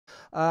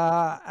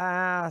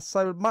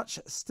So much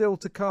still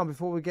to come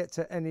before we get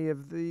to any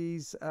of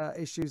these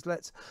issues.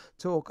 Let's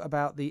talk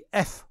about the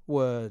F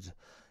word.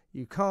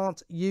 You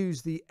can't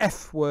use the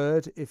F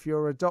word if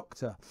you're a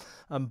doctor.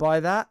 And by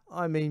that,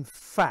 I mean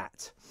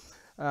fat.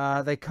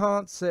 They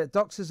can't say,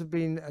 doctors have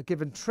been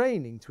given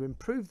training to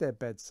improve their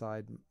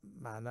bedside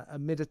manner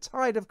amid a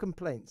tide of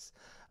complaints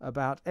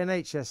about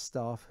NHS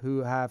staff who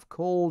have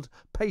called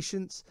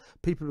patients,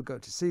 people who go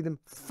to see them,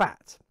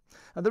 fat.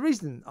 And the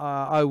reason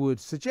I would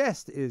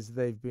suggest is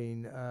they've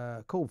been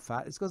called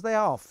fat is because they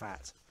are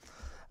fat.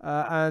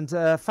 And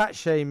fat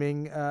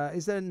shaming,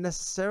 is there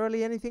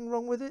necessarily anything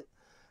wrong with it?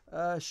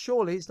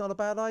 Surely it's not a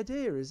bad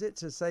idea, is it,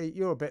 to say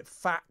you're a bit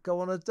fat, go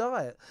on a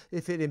diet.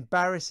 If it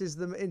embarrasses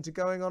them into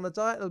going on a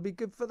diet, it'll be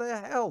good for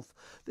their health.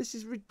 This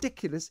is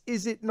ridiculous,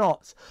 is it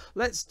not?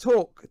 Let's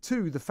talk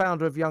to the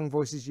founder of Young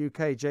Voices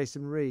UK,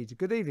 Jason Reed.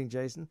 Good evening,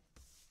 Jason.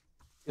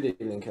 Good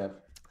evening, Kev.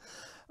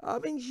 I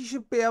mean, you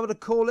should be able to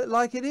call it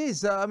like it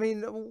is. I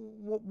mean,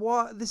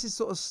 why this is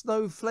sort of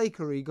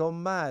snowflakery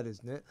gone mad,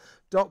 isn't it?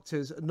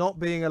 Doctors not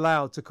being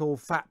allowed to call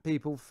fat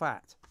people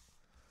fat.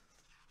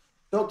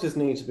 Doctors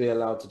need to be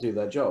allowed to do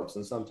their jobs,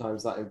 and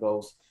sometimes that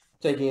involves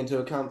taking into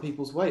account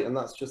people's weight, and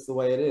that's just the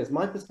way it is.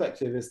 My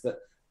perspective is that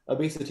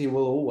obesity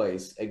will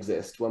always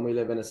exist when we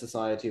live in a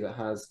society that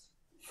has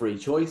free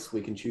choice.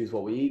 We can choose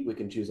what we eat, we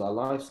can choose our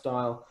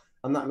lifestyle,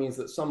 and that means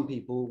that some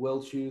people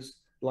will choose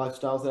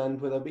lifestyles that end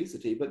with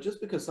obesity. But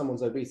just because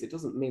someone's obese, it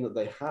doesn't mean that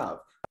they have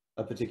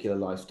a particular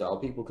lifestyle.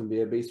 People can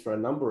be obese for a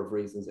number of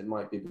reasons. It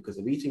might be because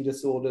of eating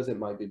disorders, it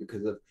might be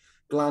because of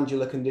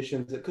glandular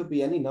conditions, it could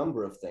be any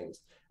number of things.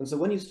 And so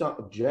when you start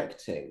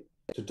objecting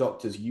to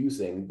doctors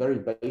using very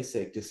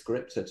basic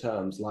descriptor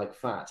terms like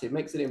fat, it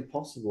makes it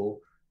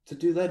impossible to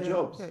do their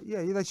jobs.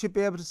 Yeah, they should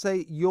be able to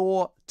say,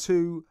 you're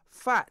too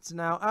fat.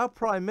 Now, our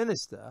Prime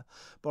Minister,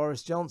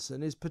 Boris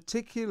Johnson, is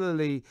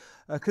particularly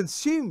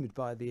consumed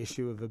by the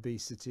issue of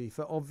obesity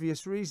for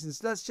obvious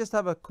reasons. Let's just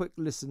have a quick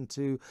listen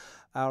to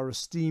our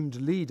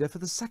esteemed leader for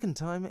the second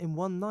time in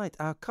one night.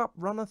 Our cup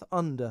runneth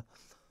under.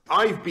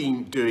 I've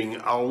been doing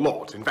a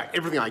lot, in fact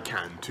everything I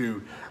can,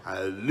 to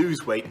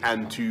lose weight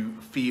and to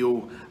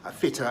feel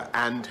fitter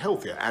and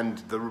healthier. And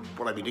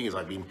what I've been doing is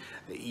I've been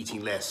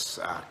eating less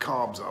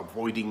carbs,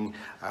 avoiding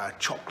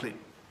chocolate,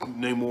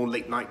 no more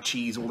late night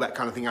cheese, all that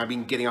kind of thing. I've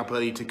been getting up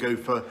early to go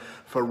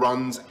for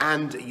runs,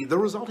 and the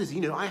result is,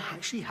 I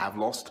actually have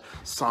lost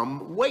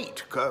some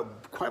weight,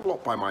 quite a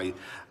lot by my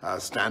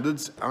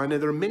standards. I know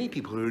there are many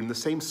people who are in the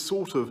same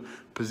sort of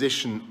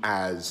position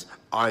as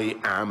I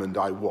am and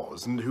I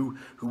was, and who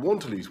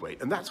want to lose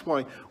weight, and that's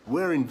why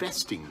we're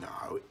investing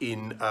now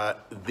in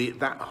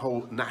that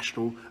whole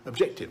national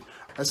objective.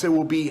 And so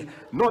we'll be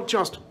not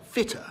just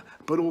fitter,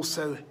 but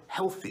also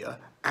healthier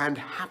and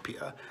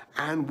happier,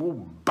 and we'll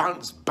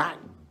bounce back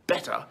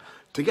better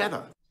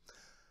together.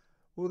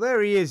 Well,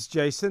 there he is,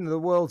 Jason, the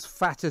world's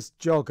fattest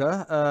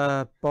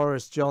jogger,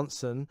 Boris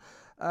Johnson.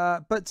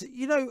 But,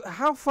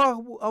 how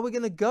far are we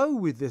going to go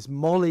with this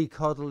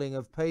mollycoddling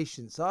of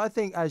patients? I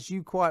think, as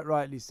you quite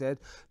rightly said,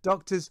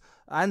 doctors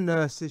and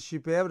nurses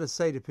should be able to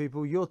say to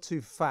people, you're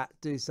too fat,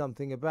 do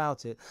something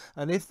about it.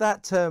 And if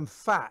that term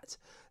fat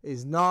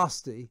is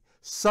nasty,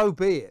 so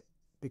be it.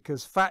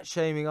 Because fat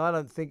shaming, I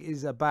don't think,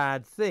 is a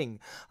bad thing.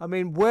 I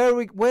mean,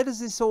 where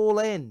does this all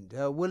end?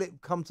 Will it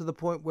come to the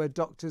point where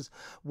doctors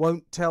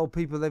won't tell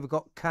people they've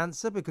got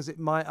cancer because it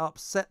might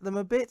upset them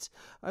a bit?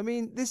 I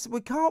mean,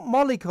 we can't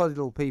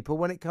mollycoddle people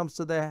when it comes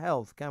to their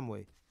health, can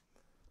we?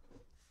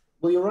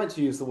 Well, you're right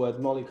to use the word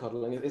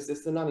mollycoddling.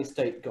 It's the nanny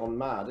state gone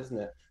mad, isn't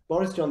it?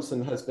 Boris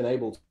Johnson has been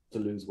able to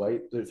lose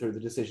weight through the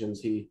decisions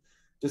he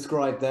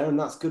described there, and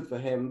that's good for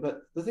him.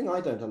 But the thing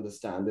I don't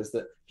understand is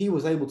that he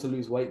was able to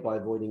lose weight by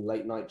avoiding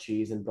late night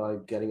cheese and by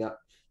getting up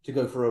to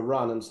go for a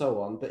run and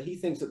so on. But he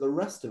thinks that the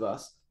rest of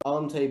us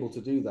aren't able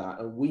to do that,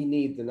 and we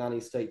need the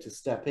nanny state to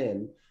step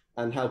in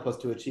and help us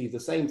to achieve the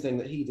same thing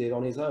that he did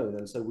on his own.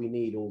 And so we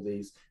need all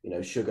these,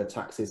 sugar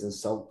taxes and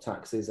salt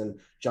taxes and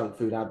junk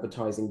food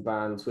advertising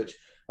bans, which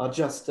are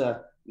just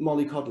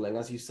mollycoddling,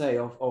 as you say,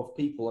 of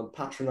people, and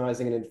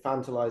patronizing and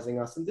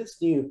infantilizing us. And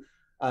this new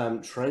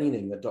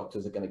training that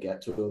doctors are going to get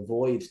to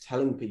avoid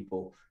telling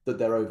people that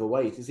they're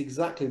overweight is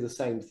exactly the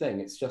same thing.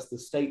 It's just the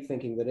state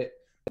thinking that it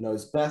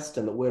knows best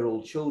and that we're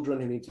all children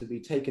who need to be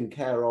taken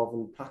care of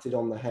and patted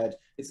on the head.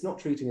 It's not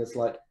treating us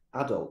like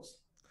adults.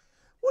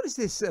 What is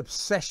this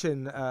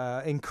obsession,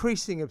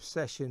 increasing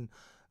obsession,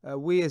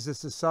 we as a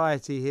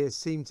society here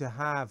seem to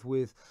have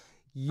with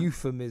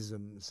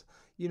euphemisms?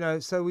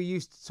 So we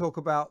used to talk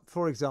about,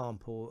 for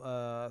example,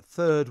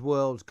 third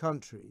world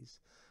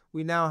countries.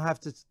 We now have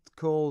to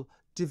call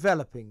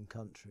developing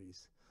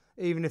countries,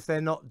 even if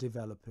they're not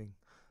developing.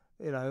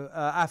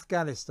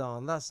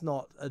 Afghanistan, that's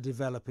not a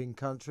developing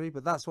country,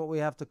 but that's what we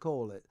have to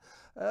call it.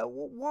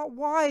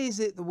 Why is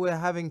it that we're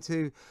having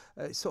to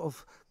sort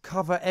of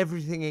cover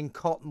everything in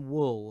cotton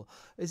wool?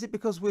 Is it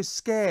because we're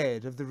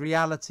scared of the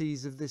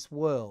realities of this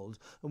world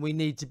and we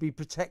need to be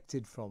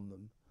protected from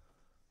them?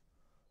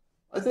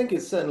 I think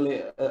it's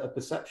certainly a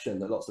perception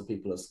that lots of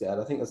people are scared.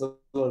 I think there's a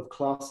lot of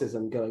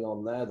classism going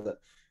on there, that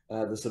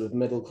the sort of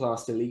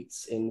middle-class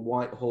elites in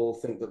Whitehall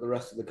think that the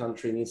rest of the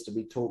country needs to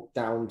be talked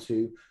down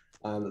to,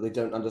 that they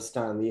don't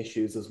understand the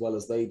issues as well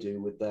as they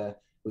do with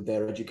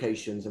their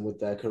educations and with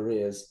their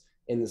careers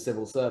in the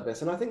civil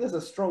service. And I think there's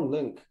a strong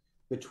link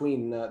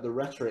between the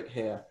rhetoric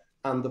here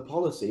and the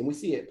policy. And we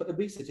see it, but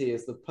obesity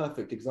is the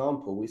perfect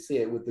example. We see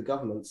it with the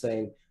government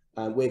saying,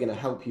 we're going to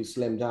help you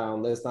slim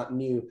down. There's that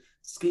new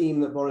scheme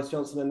that Boris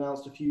Johnson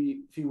announced a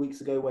few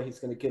weeks ago where he's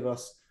going to give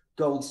us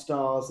gold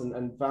stars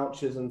and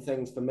vouchers and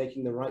things for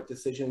making the right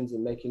decisions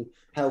and making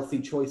healthy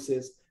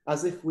choices,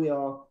 as if we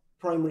are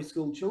primary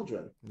school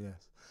children.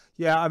 Yes.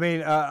 Yeah, I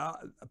mean,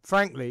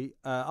 frankly,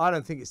 I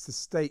don't think it's the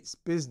state's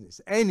business,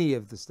 any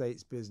of the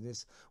state's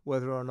business,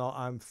 whether or not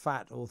I'm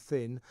fat or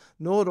thin,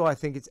 nor do I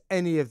think it's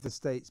any of the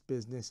state's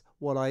business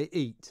what I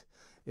eat.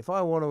 If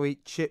I want to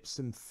eat chips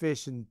and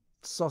fish and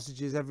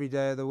sausages every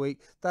day of the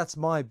week, that's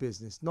my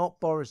business, not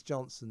Boris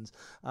Johnson's.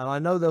 And I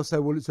know they'll say,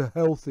 well, it's a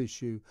health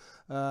issue,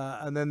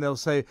 and then they'll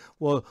say,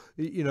 well,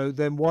 you know,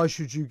 then why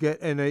should you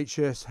get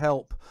NHS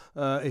help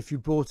if you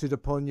brought it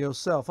upon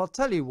yourself? I'll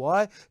tell you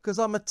why, because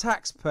I'm a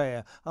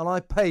taxpayer and I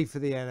pay for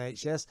the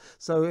NHS.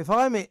 So if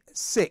I'm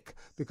sick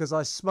because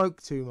I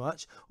smoke too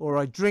much or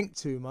I drink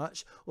too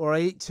much or I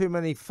eat too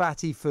many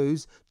fatty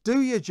foods, do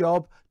your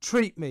job,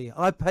 treat me,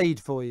 I paid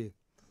for you.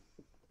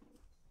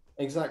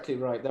 Exactly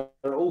right. There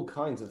are all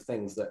kinds of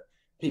things that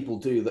people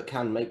do that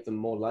can make them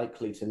more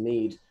likely to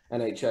need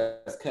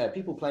NHS care.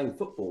 People playing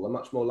football are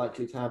much more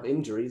likely to have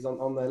injuries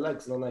on their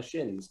legs and on their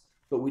shins.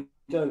 But we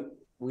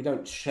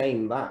don't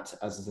shame that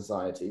as a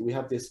society. We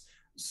have this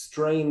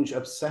strange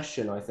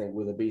obsession, I think,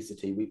 with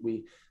obesity.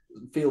 We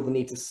feel the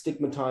need to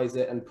stigmatize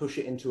it and push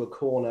it into a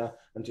corner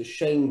and to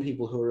shame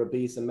people who are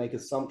obese and make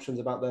assumptions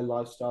about their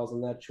lifestyles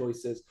and their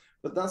choices.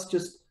 But that's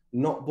just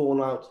not borne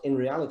out in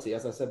reality.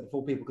 As I said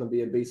before, people can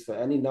be obese for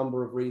any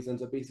number of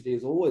reasons. Obesity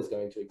is always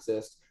going to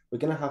exist. We're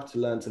going to have to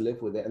learn to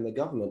live with it, and the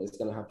government is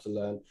going to have to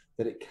learn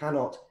that it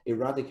cannot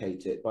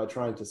eradicate it by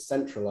trying to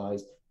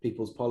centralize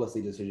people's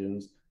policy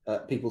decisions,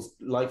 people's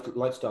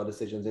lifestyle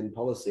decisions in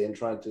policy, and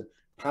trying to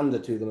pander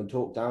to them and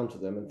talk down to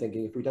them and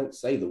thinking if we don't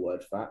say the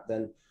word fat,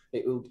 then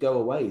it will go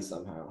away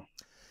somehow.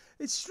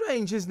 It's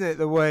strange, isn't it,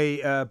 the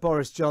way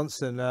Boris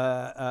Johnson,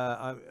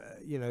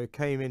 you know,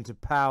 came into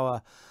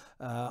power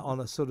on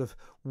a sort of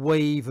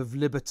wave of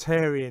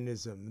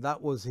libertarianism.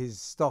 That was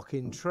his stock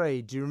in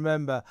trade. Do you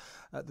remember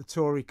at the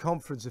Tory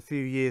conference a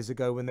few years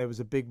ago when there was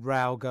a big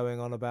row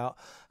going on about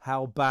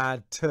how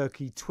bad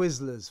turkey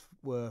Twizzlers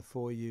were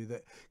for you,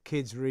 that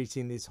kids were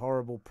eating this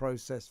horrible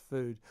processed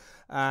food,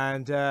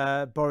 and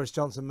Boris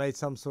Johnson made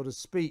some sort of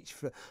speech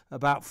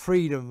about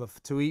freedom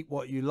to eat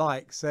what you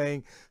like,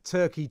 saying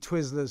turkey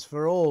Twizzlers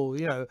for all.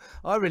 You know,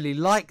 I really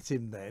liked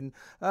him then,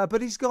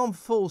 but he's gone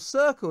full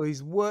circle.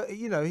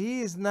 You know,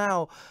 he is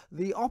now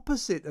the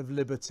opposite of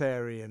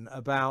libertarian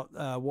about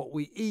what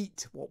we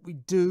eat, what we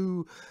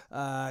do.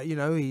 You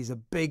know, he's a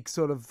big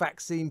sort of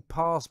vaccine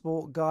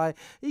passport guy.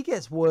 He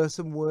gets worse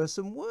and worse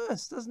and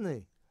worse, doesn't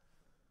he?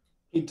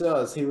 He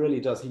does. He really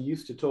does. He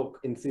used to talk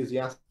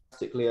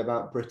enthusiastically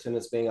about Britain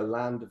as being a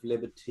land of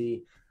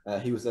liberty.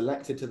 He was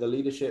elected to the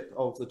leadership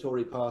of the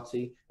Tory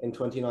party in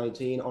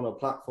 2019 on a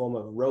platform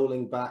of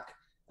rolling back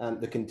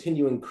the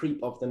continuing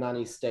creep of the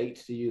nanny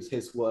state, to use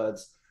his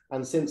words.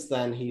 And since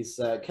then, he's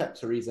kept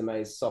Theresa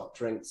May's soft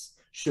drinks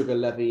sugar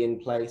levy in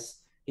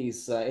place.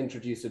 He's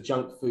introduced a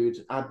junk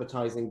food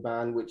advertising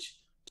ban, which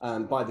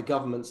by the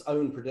government's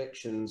own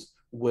predictions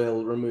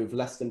will remove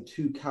less than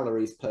 2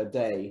 calories per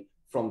day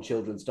from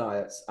children's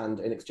diets, and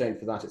in exchange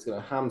for that, it's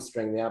going to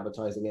hamstring the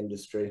advertising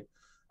industry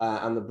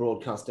and the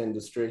broadcast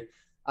industry.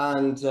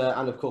 And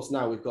of course,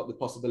 now we've got the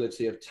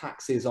possibility of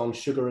taxes on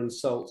sugar and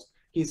salt.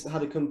 He's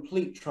had a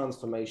complete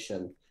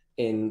transformation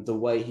in the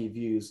way he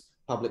views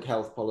public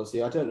health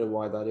policy. I don't know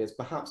why that is.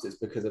 Perhaps it's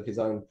because of his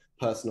own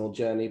personal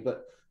journey.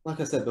 But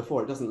like I said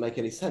before, it doesn't make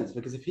any sense,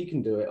 because if he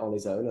can do it on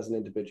his own as an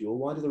individual,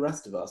 why do the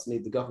rest of us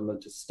need the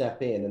government to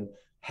step in and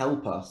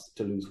help us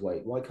to lose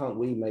weight? Why can't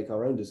we make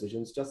our own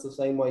decisions just the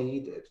same way he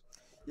did?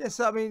 Yes,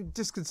 I mean,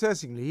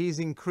 disconcertingly, he's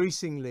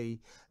increasingly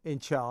in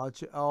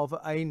charge of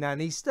a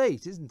nanny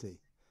state, isn't he?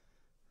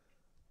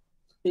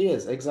 He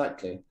is,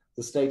 exactly.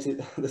 The state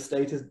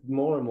is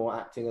more and more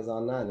acting as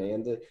our nanny,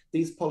 and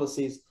these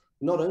policies,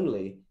 not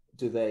only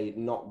do they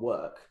not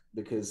work,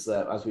 because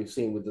as we've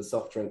seen with the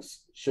soft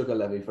drinks sugar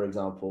levy, for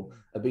example,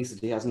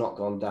 obesity has not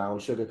gone down,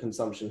 sugar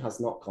consumption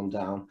has not gone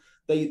down.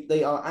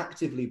 They are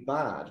actively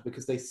bad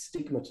because they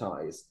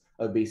stigmatize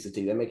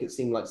obesity. They make it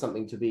seem like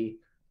something to be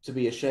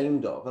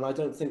ashamed of, and I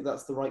don't think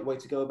that's the right way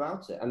to go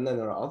about it. And then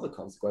there are other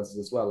consequences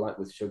as well, like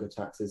with sugar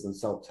taxes and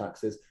salt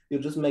taxes. You're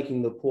just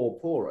making the poor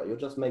poorer. You're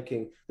just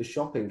making the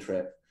shopping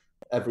trip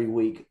every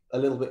week a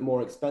little bit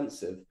more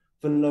expensive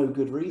for no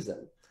good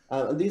reason.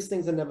 And these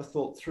things are never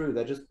thought through.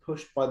 They're just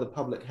pushed by the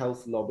public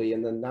health lobby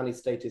and the nanny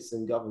statists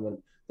in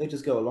government. They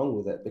just go along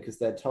with it because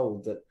they're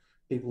told that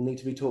people need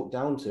to be talked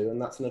down to, and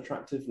that's an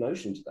attractive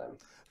notion to them.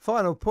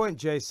 Final point,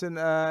 Jason.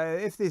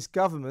 If this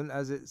government,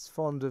 as it's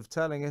fond of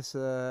telling us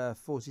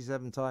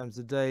 47 times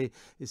a day,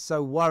 is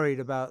so worried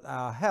about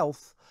our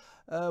health,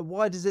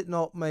 why does it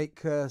not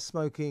make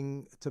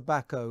smoking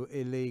tobacco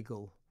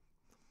illegal?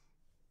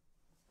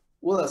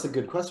 Well, that's a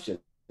good question.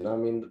 I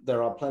mean,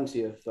 there are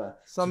plenty of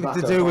Something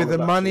to tobacco do with harm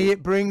the money reduction.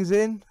 it brings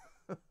in?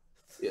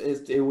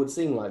 It would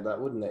seem like that,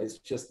 wouldn't it? It's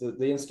just that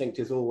the instinct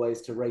is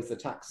always to raise the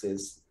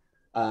taxes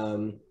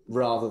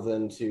rather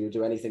than to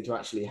do anything to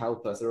actually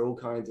help us. There are all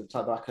kinds of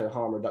tobacco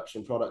harm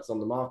reduction products on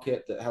the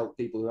market that help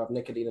people who have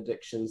nicotine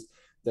addictions,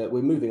 that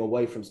we're moving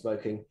away from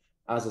smoking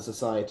as a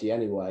society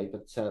anyway,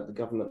 but the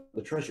government,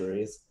 the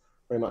Treasury, is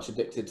very much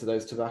addicted to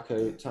those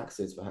tobacco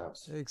taxes,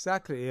 perhaps.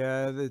 Exactly.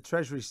 The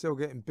Treasury's still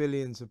getting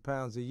billions of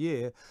pounds a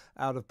year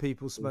out of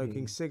people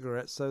smoking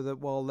cigarettes, so that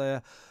while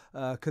they're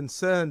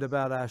concerned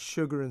about our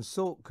sugar and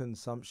salt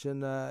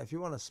consumption, if you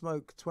want to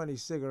smoke 20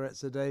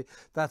 cigarettes a day,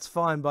 that's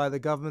fine by the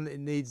government. It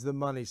needs the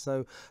money.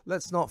 So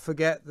let's not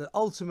forget that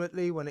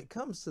ultimately, when it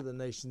comes to the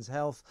nation's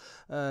health,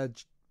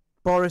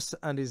 Boris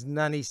and his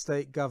nanny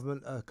state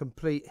government are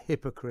complete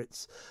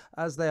hypocrites,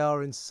 as they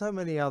are in so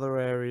many other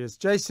areas.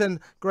 Jason,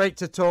 great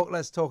to talk.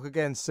 Let's talk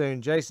again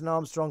soon. Jason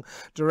Armstrong,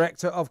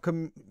 Director of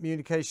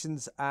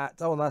Communications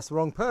at... Oh, that's the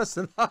wrong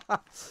person.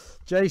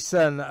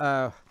 Jason,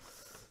 where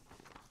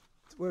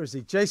is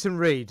he? Jason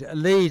Reed,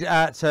 lead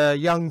at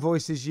Young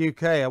Voices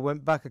UK. I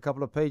went back a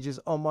couple of pages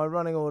on my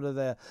running order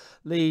there.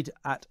 Lead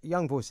at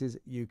Young Voices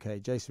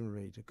UK. Jason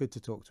Reed. Good to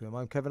talk to him.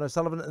 I'm Kevin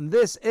O'Sullivan, and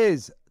this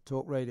is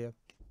Talk Radio.